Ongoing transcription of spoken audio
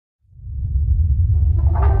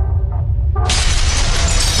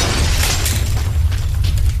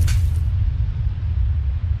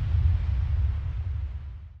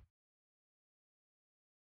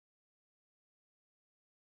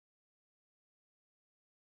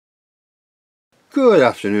Good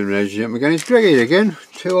afternoon, ladies and gentlemen. Again, it's Greg here again.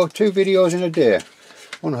 Two videos in a day.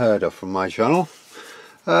 Unheard of from my channel.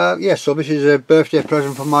 Yes, so this is a birthday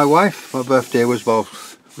present from my wife. My birthday was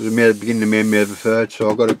beginning of May, May the 3rd,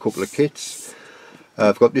 so I got a couple of kits.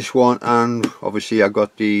 I've got this one, and obviously I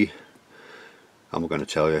got the, I'm going to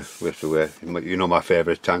tell you, you know my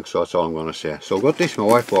favourite tank, so that's all I'm going to say. So I got this, my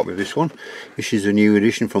wife bought me this one. This is a new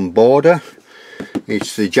edition from Border.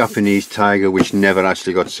 It's the Japanese Tiger, which never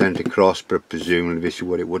actually got sent across, but presumably this is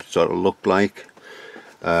what it would sort of look like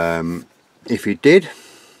if it did.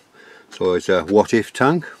 So it's a what if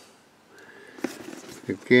tank.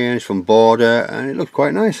 Again, it's from Border, and it looks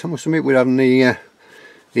quite nice. I must admit, we're having the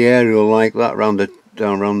aerial like that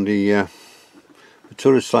down around the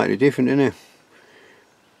turret's slightly different, isn't it?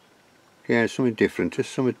 Yeah, it's something different,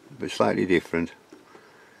 just something slightly different.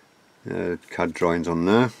 CAD drawings on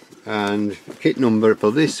there, and kit number for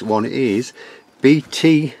this one is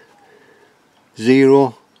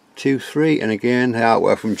BT023, and again the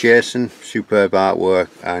artwork from Jason, superb artwork,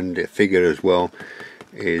 and the figure as well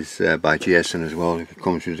is by Jason as well. It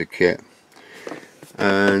comes with the kit,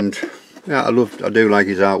 and yeah, I do like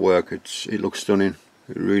his artwork. It looks stunning,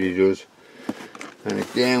 it really does. And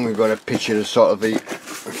again we've got a picture of sort of the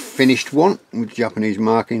finished one with Japanese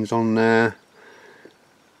markings on there,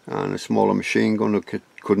 and a smaller machine gun. I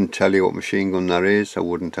couldn't tell you what machine gun that is, I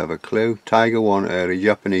wouldn't have a clue. Tiger 1 early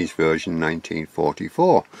Japanese version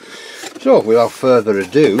 1944. So without further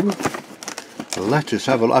ado, let us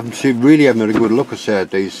have a look. I really haven't had a good look at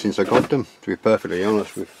these since I got them, to be perfectly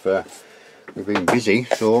honest. We've been busy,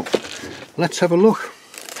 so let's have a look.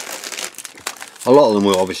 A lot of them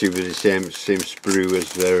were obviously with the same sprue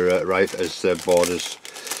as their Border's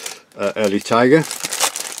early Tiger.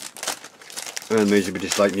 And these will be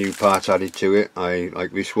just like new parts added to it. I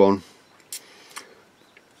like this one.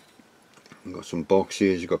 We've got some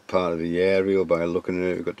boxes, you've got part of the aerial by looking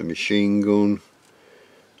at it, we've got the machine gun.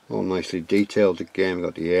 All nicely detailed again. We've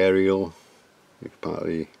got the aerial. It's part of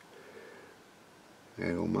the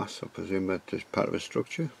aerial mass, I presume that's just part of a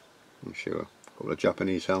structure. I'm sure. A couple of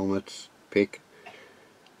Japanese helmets, pick.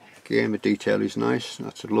 Again, the detail is nice.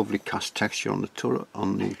 That's a lovely cast texture on the turret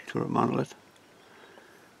mantlet.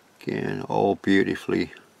 Again, all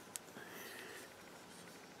beautifully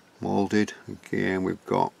moulded. Again, we've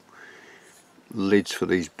got lids for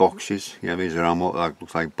these boxes. Yeah, these are ammo that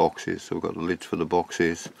looks like boxes, so we've got the lids for the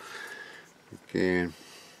boxes. Again,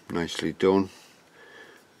 nicely done.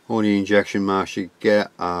 Only injection marks you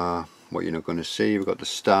get are what you're not going to see. We've got the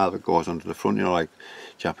star that goes onto the front. You know, like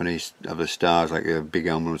Japanese have the stars, like the big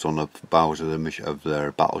emblems on the bows of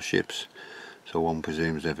their battleships. So one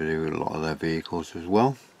presumes they do a lot of their vehicles as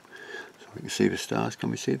well. We can see the stars. Can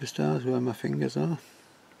we see the stars where my fingers are?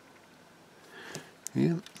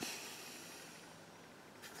 Yeah,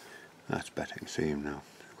 that's better. You can see them now.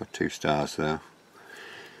 I've got two stars there.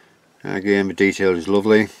 Again, the detail is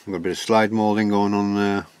lovely. We've got a bit of slide moulding going on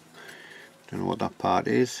there. Don't know what that part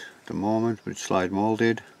is at the moment, but it's slide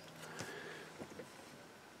moulded.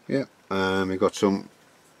 Yeah, we've got some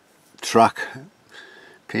track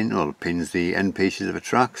pins, the end pieces of the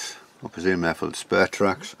tracks. I presume they're for the spare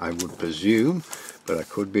tracks, I would presume, but I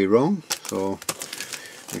could be wrong. So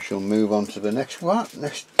we shall move on to the next one,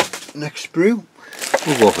 next sprue.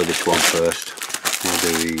 We'll go for this one first. We'll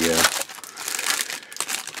do the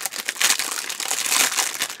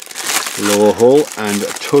lower hull and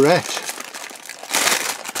turret.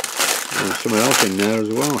 And something else in there as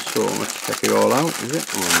well, so let's check it all out, is it?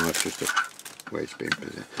 Oh no, it's just a way it's been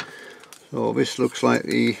busy. So this looks like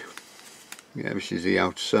the, yeah, this is the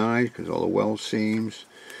outside, because all the weld seams.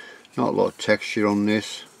 Not a lot of texture on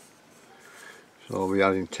this, so I'll be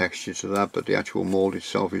adding texture to that, but the actual mould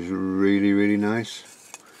itself is really nice.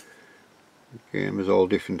 Again, there's all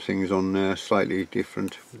different things on there, slightly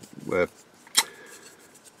different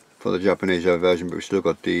for the Japanese version, but we've still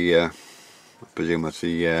got the, I presume that's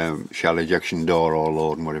the shell ejection door or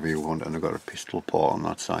load and whatever you want, and I've got a pistol port on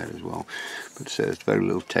that side as well. But there's very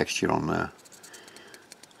little texture on there.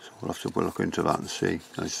 We'll have to look into that and see.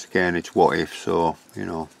 Again, it's what if, so you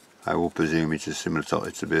know, I will presume it's a similar to,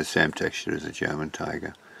 it's a bit the same texture as the German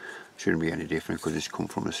Tiger. Shouldn't be any different because it's come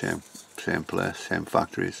from the same place, same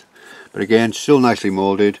factories. But again, still nicely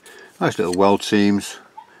moulded. Nice little weld seams.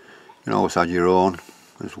 You can always add your own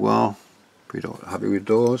as well if you're not happy with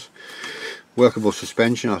those. Workable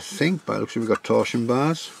suspension, I think. By the looks of it, we've got torsion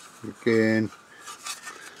bars. Again,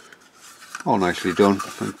 all nicely done.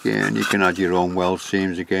 Again, you can add your own weld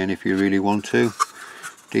seams again if you really want to.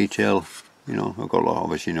 Detail, you know, I've got a lot,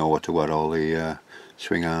 obviously know what to wear, all the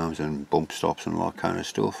swing arms and bump stops and all that kind of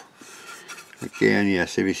stuff. Again,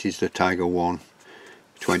 yes, this is the Tiger 1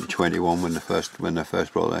 2021 when they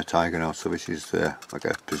first brought their Tiger out. So this is like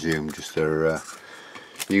I presume just they're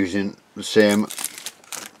using the same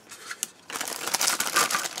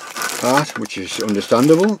part, which is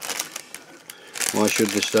understandable. Why should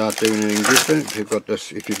they start doing anything different? If you've got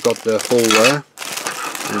this, if you've got the hull there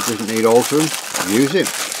and it doesn't need altering, use it.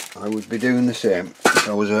 I would be doing the same if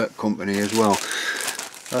I was a company as well.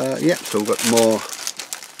 Yeah, so we've got more.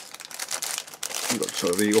 We've got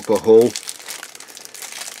sort of the upper hull,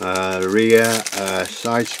 the rear,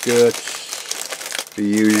 side skirts, the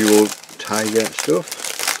usual Tiger stuff.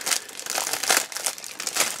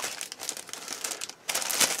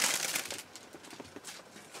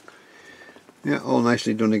 Yeah, all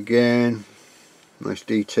nicely done again. Nice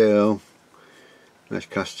detail. Nice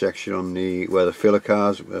cast section on the where the filler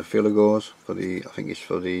goes for the. I think it's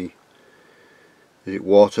for the. Is it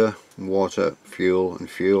water, fuel, and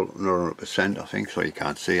fuel? 100%. I think so. You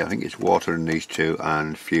can't see. I think it's water in these two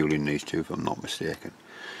and fuel in these two, if I'm not mistaken.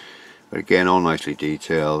 But again, all nicely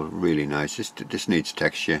detailed. Really nice. This needs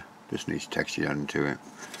texture. This needs texture added to it.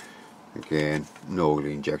 Again, no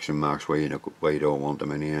ugly injection marks where you don't want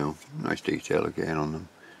them anyhow. Nice detail again on them.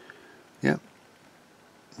 Yep.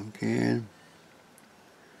 Again,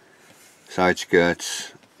 side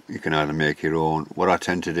skirts. You can either make your own. What I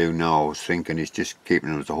tend to do now, I was thinking, is just keeping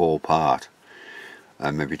them as a whole part,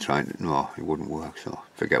 and maybe trying to. No, it wouldn't work. So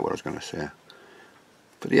forget what I was going to say.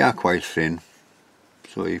 But they are quite thin,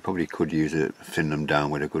 so you probably could use it, thin them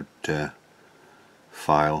down with a good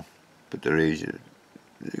file. But they're easy.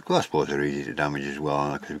 Well, I suppose they're easy to damage as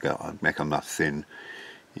well, because you've got to make them that thin,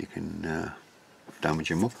 you can damage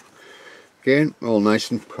them up. Again, all nice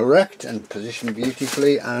and correct and positioned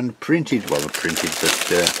beautifully and printed, well, printed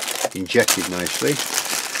but injected nicely.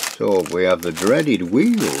 So we have the dreaded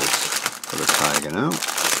wheels for the Tiger now,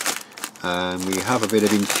 and we have a bit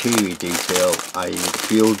of interior detail, i.e. the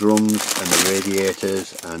fuel drums and the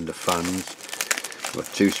radiators and the fans. We've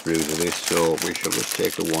got 2 sprues of this, so we shall just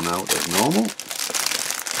take the one out as normal.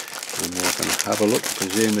 And we're going to have a look. I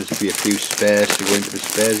presume there'll be a few spares to go into the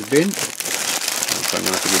spares bin. So I'm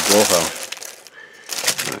going to have to get both out.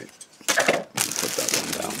 Right, put that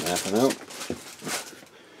one down there for now.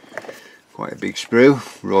 Quite a big sprue.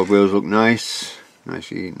 Road wheels look nice.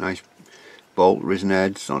 Nice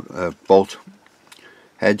bolt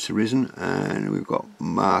heads risen, and we've got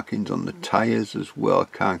markings on the tyres as well. I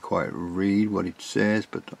can't quite read what it says,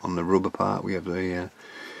 but on the rubber part we have the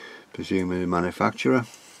presumably the manufacturer.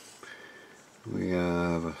 We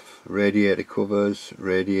have radiator covers,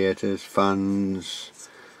 radiators, fans,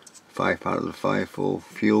 5 out of the 5 full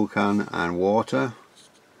fuel can and water.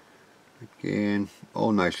 Again,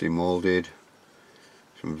 all nicely moulded.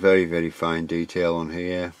 Some very fine detail on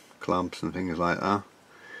here, clamps and things like that.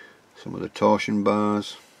 Some of the torsion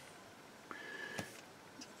bars.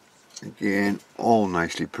 Again, all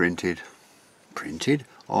nicely printed.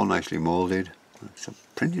 All nicely moulded. Some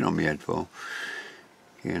printing on my head for.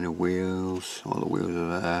 Again, the wheels, all the wheels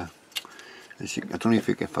are there. I don't know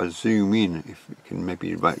if I zoom in, if you can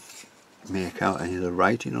maybe make out any of the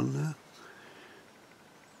writing on there.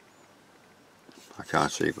 I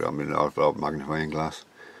can't see it, but I'm in a magnifying glass.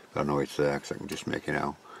 But I know it's there because I can just make it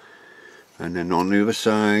out. And then on the other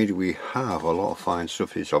side we have a lot of fine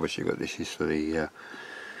stuff. It's obviously got this is for the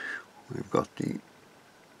we've got the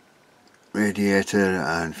radiator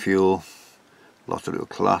and fuel, lots of little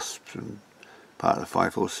clasps and part of the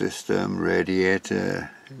FIFO system, radiator,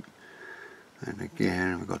 and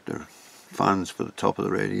again we've got the fans for the top of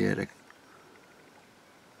the radiator.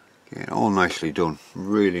 Again, all nicely done,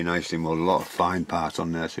 really nicely made. A lot of fine parts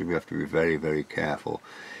on there, so we have to be very careful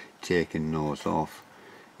taking those off.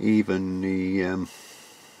 Even the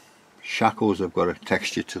shackles have got a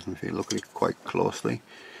texture to them if you look at it quite closely.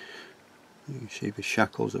 You can see the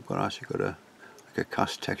shackles have actually got like a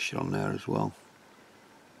cast texture on there as well.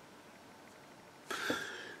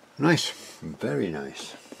 Nice, very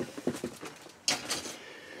nice.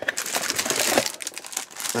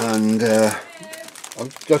 And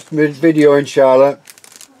I've just made a video in Charlotte.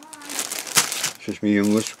 It's just my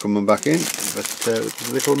youngest coming back in, but with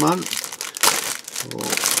the little man. So I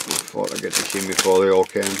thought I'd get to see him before they all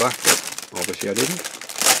came back, but obviously I didn't.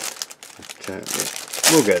 But yeah,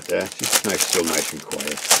 we'll get there. It's nice, still nice and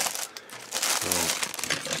quiet. So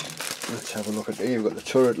let's have a look at here. You've got the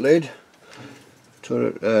turret lid.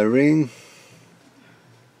 Turret ring,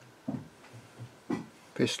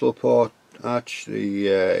 pistol port hatch, the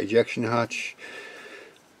ejection hatch,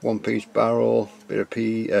 one-piece barrel, bit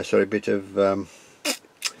of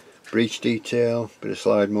breech detail, bit of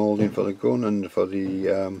slide moulding for the gun and for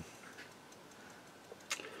the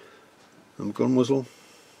gun muzzle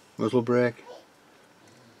brake.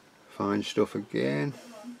 fine stuff again.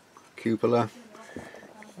 Cupola.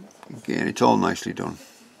 Again, it's all nicely done.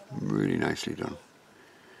 Really nicely done.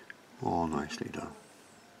 All nicely done.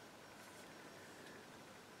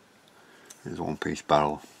 There's a one-piece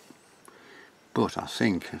barrel. But I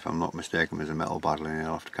think, if I'm not mistaken, there's a metal barrel in here.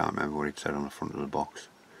 I can't remember what it said on the front of the box.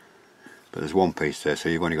 But there's one piece there, so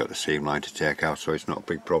you've only got the seam line to take out, so it's not a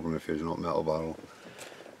big problem if there's not metal barrel.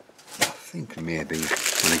 I think maybe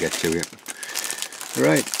when I get to it.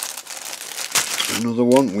 Right, another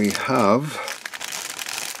one we have.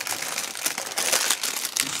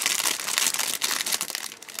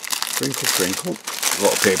 Crinkle crinkle. A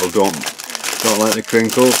lot of people don't like the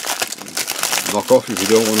crinkle. Knock off if you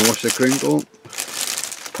don't want to watch the crinkle.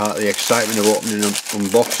 Part of the excitement of opening and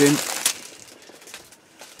unboxing.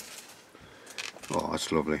 Oh,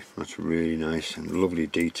 that's lovely. That's really nice, and lovely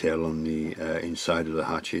detail on the inside of the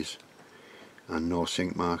hatches, and no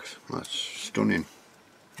sink marks. That's stunning.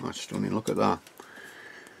 That's stunning. Look at that.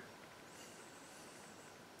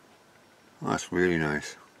 That's really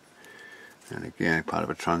nice. And again, part of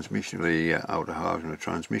a transmission, the outer housing of the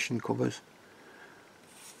transmission covers.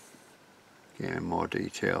 Again, more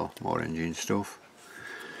detail, more engine stuff.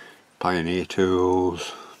 Pioneer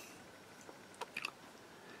tools.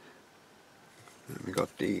 And we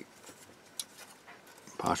got the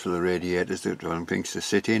parts of the radiators that one things to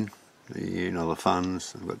sit in. The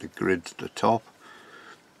fans. We've got the grids at the top.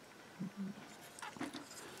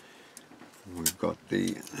 We've got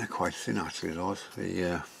they're quite thin actually, those.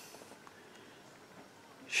 The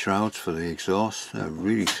shrouds for the exhaust. They're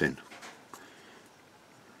really thin.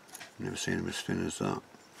 Never seen them as thin as that.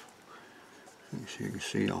 So you can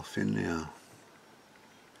see how thin they are.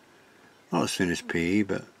 Not as thin as PE,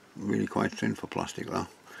 but really quite thin for plastic though.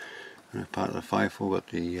 And as part of the FIFO, we've got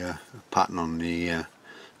the pattern on the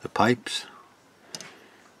pipes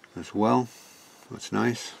as well. That's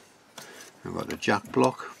nice. We've got the jack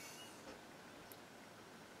block.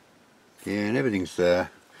 Yeah, and everything's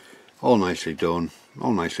there. All nicely done.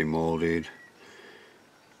 All nicely moulded.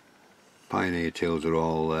 Pioneer tools are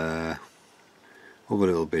all there. Other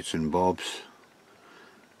little bits and bobs.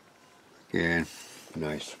 Again,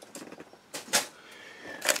 nice.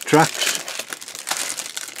 Tracks.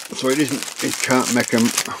 So it can't make them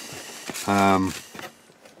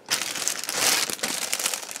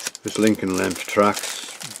just Lincoln length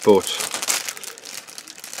tracks, but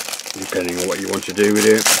depending on what you want to do with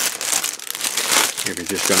it. If it's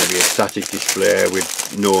just going to be a static display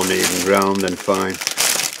with no uneven ground, then fine.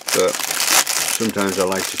 But sometimes I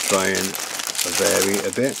like to try and vary it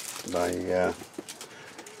a bit by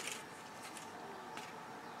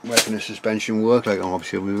making a suspension work, like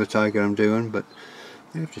obviously with the Tiger I'm doing. But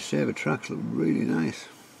I have to say the tracks look really nice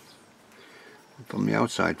from the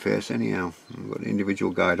outside face anyhow. I've got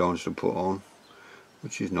individual guide-ons to put on,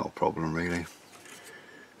 which is not a problem really.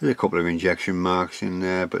 There's a couple of injection marks in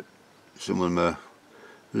there, but some of them are,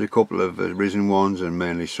 there's a couple of risen ones and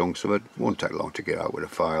mainly sunk, so it won't take long to get out with a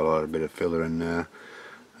file or a bit of filler in there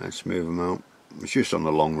and smooth them out. It's just on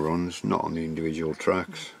the long runs, not on the individual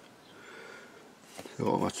tracks.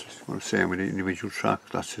 So that's what I'm saying with the individual track,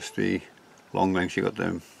 that's just the long lengths. You got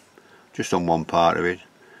them just on one part of it,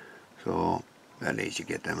 so that needs to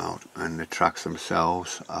get them out. And the tracks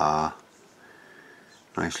themselves are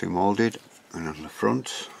nicely moulded, and on the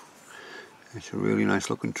front it's a really nice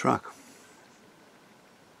looking track.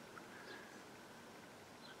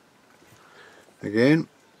 Again,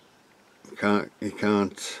 you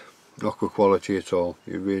can't knock the quality at all.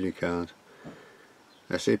 You really can't.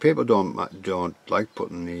 I say people don't like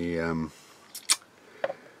putting the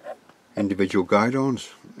individual guide-ons.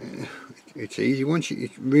 It's easy.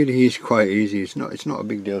 It really is quite easy. It's not a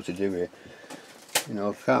big deal to do it. You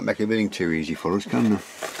know, can't make everything too easy for us, can they?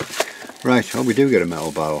 Right. Oh, we do get a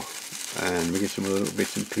metal barrel, and we get some little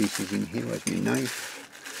bits and pieces in here. Where's my knife?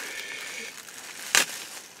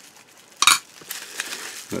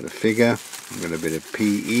 Got a figure. I've got a bit of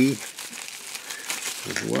PE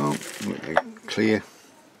as well. Clear.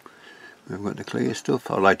 We've got the clear stuff.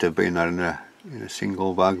 I'd like to have been that in a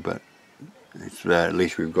single bag, but it's there. At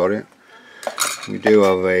least we've got it. We do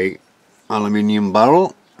have a aluminium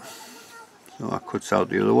barrel, so that cuts out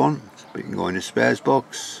the other one. So we can go in a spares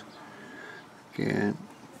box. Again,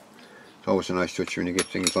 it's always a nice touch when you get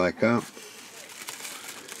things like that.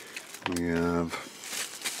 We have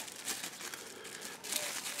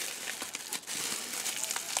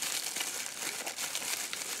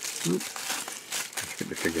let's get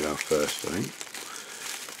the figure out first, I think.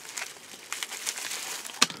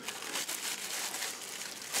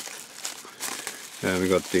 We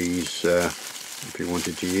got these, if you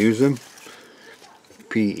wanted to use them,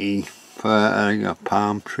 PE for you know,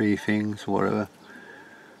 palm tree things, whatever.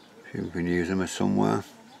 See if we can use them as somewhere.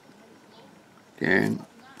 Again,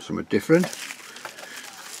 something different.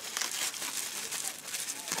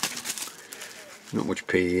 Not much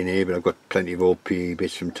PE in here, but I've got plenty of old PE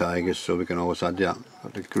bits from Tigers, so we can always add that.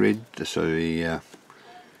 Got the grid, the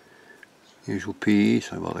usual PE,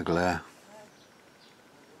 so about the glare.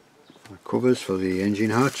 The covers for the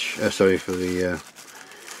engine hatch, sorry, for the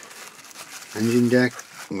engine deck.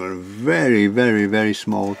 I've got a very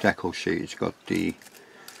small decal sheet. It's got the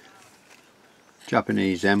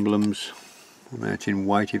Japanese emblems on it in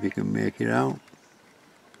white, if you can make it out.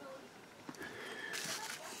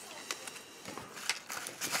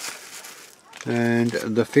 And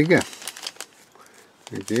the figure,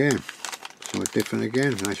 again, somewhat different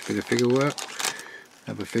again, nice bit of figure work.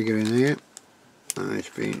 Have a figure in here,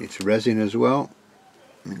 it's resin as well.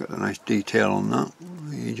 You've got a nice detail on that,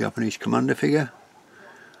 the Japanese commander figure,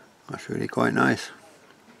 that's really quite nice.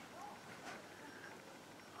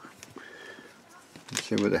 Let's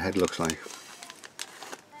see what the head looks like.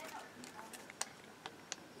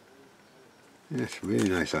 Yeah, it's really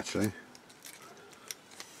nice actually.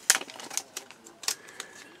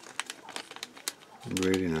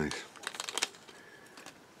 Really nice.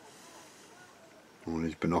 All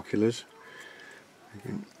these binoculars. You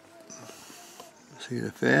can see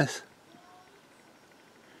the face.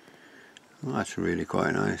 Well, that's really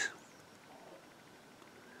quite nice.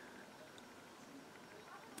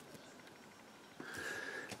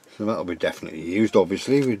 So that'll be definitely used,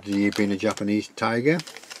 obviously, with the being a Japanese tiger.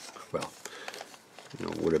 Well, you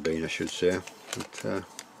know, would have been, I should say. But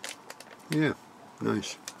yeah,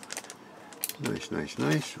 nice.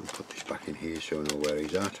 Nice. I'll put this back in here so I know where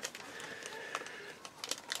he's at.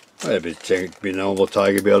 I'd be a normal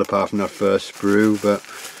tiger build apart from that first sprue, but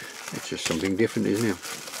it's just something different, isn't it?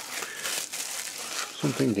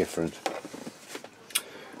 Something different.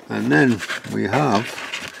 And then we have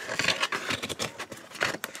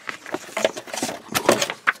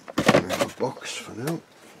a box for now.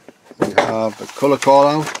 We have a colour call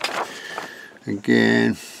out.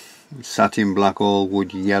 Again, satin black, all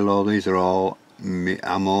wood yellow. These are all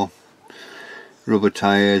ammo. Rubber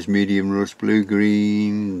tyres, medium rust, blue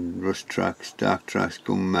green, rust tracks, dark tracks,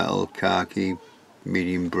 gunmetal, khaki,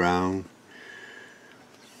 medium brown.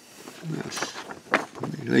 Yes.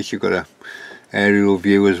 At least you've got a aerial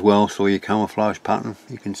view as well, so your camouflage pattern,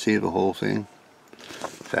 you can see the whole thing.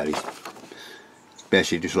 Very,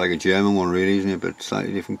 basically just like a German one really, isn't it, but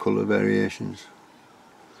slightly different colour variations.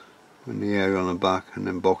 And the aerial on the back, and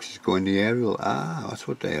then boxes go in the aerial. Ah, that's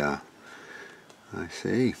what they are. I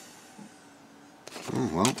see. Oh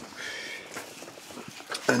well.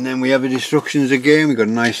 And then we have the instructions again. We've got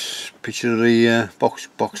a nice picture of the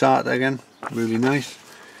box art again. Really nice.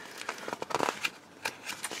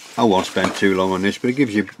 I won't spend too long on this, but it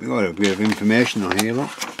gives you a bit of information on here.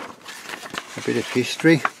 Look, a bit of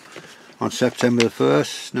history. On September the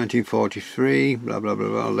 1st, 1943. Blah blah blah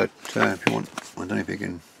blah. Let if you want, I don't know if you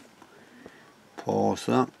can pause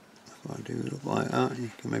that. If I do it like that,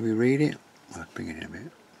 you can maybe read it. I'll bring it in a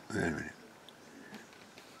bit. Wait a minute.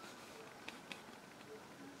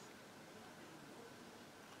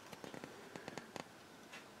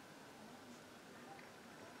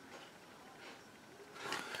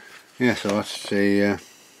 Yeah, so that's the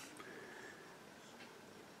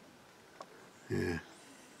yeah.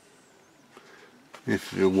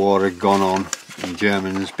 If the war had gone on, the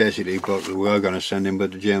Germans basically, but we were going to send him,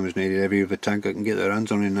 but the Germans needed every other tank they can get their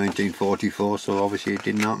hands on in 1944, so obviously it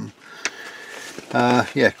didn't happen.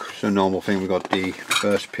 Yeah, it's a normal thing. We got the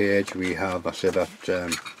first page. We have, I said, that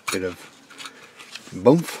bit of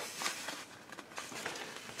bump,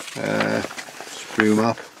 sprue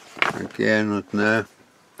map again right there,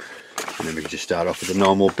 and then we can just start off with the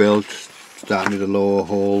normal build, starting with the lower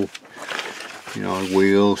hull. You know,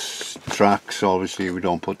 wheels, tracks. Obviously, we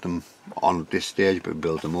don't put them on at this stage, but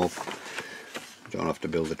build them up. You don't have to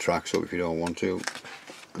build the tracks up if you don't want to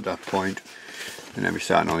at that point. And then we're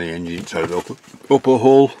starting on the engine side of the upper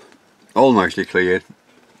hull, all nicely cleared.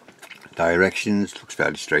 Directions looks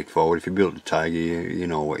fairly straightforward. If you build a Tiger, you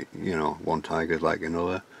know what, you know, one Tiger is like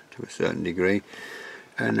another to a certain degree.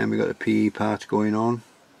 And then we got the PE parts going on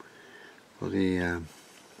for the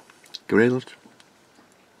grills.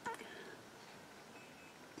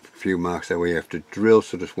 A few marks that we have to drill,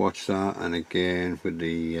 so just watch that. And again with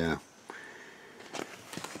the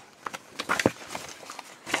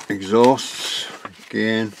exhausts,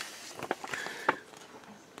 again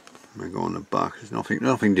we go on the back. There's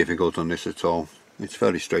nothing difficult on this at all. It's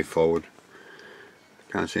fairly straightforward.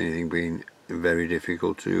 Can't see anything being very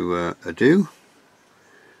difficult to do.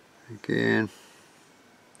 Again,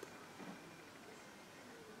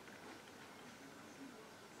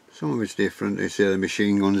 some of it's different. They say the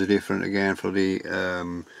machine guns are different again for the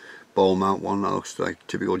ball mount one. That looks like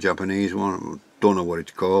typical Japanese one. Don't know what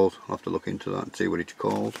it's called. I'll have to look into that and see what it's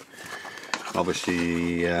called.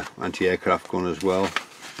 Obviously anti-aircraft gun as well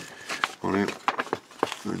on it.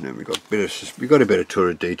 And then we got a bit of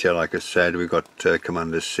turret detail, like I said. We got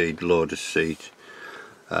commander's seat, loader's seat,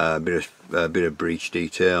 a bit of breech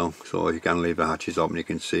detail. So if you can leave the hatches open, you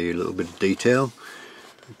can see a little bit of detail.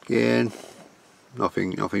 Again,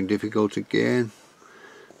 nothing difficult. Again,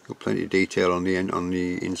 got plenty of detail on the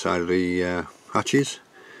inside of the hatches.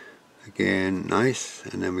 Again, nice.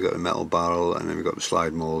 And then we got the metal barrel, and then we got the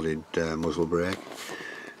slide molded muzzle brake.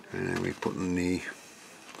 And then we're putting the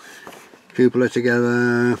cupola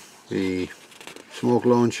together, the smoke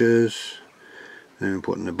launchers, then we're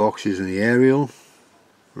putting the boxes and the aerial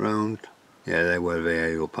around. Yeah, they were the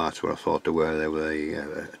aerial parts where I thought they were. They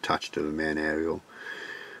were attached to the main aerial.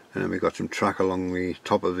 And then we got some track along the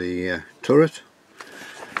top of the turret.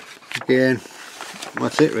 Again,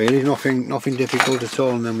 that's it really. Nothing difficult at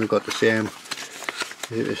all. And then we've got the same.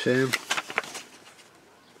 Is it the same?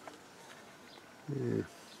 Yeah.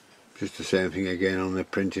 Just the same thing again on the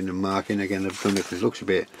printing and marking. Again, they've done it. It looks a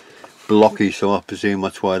bit blocky, so I presume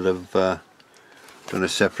that's why they've done a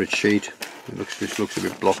separate sheet. It just looks a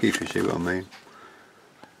bit blocky, if you see what I mean,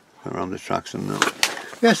 around the tracks and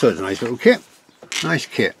that. Yeah, so it's a nice little kit. Nice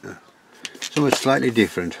kit. Something slightly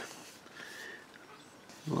different.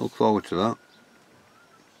 I look forward to that.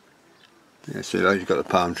 Yeah, so you've got the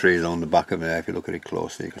palm trees on the back of it. If you look at it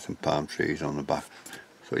closely, you've got some palm trees on the back.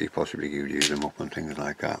 So you possibly could use them up and things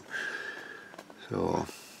like that. So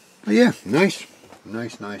yeah, nice.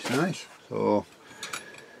 So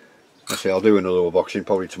I say I'll do another unboxing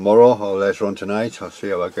probably tomorrow or later on tonight. I'll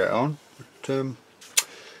see how I get on. But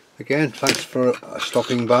again, thanks for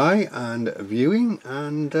stopping by and viewing,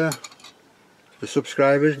 and the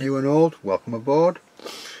subscribers, new and old, welcome aboard.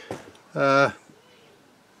 Yeah,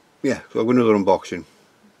 so I've got another unboxing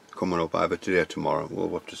coming up either today or tomorrow. We'll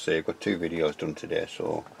have to see. I've got 2 videos done today,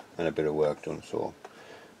 so, and a bit of work done, so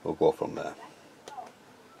we'll go from there.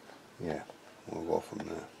 Yeah, we'll go from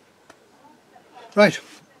there. Right,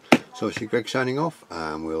 so it's Greg signing off,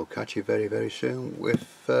 and we'll catch you very, very soon with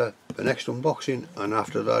the next unboxing, and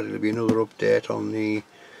after that it'll be another update on the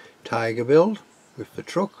Tiger build with the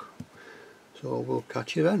truck. So we'll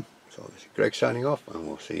catch you then. So it's Greg signing off, and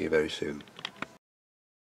we'll see you very soon.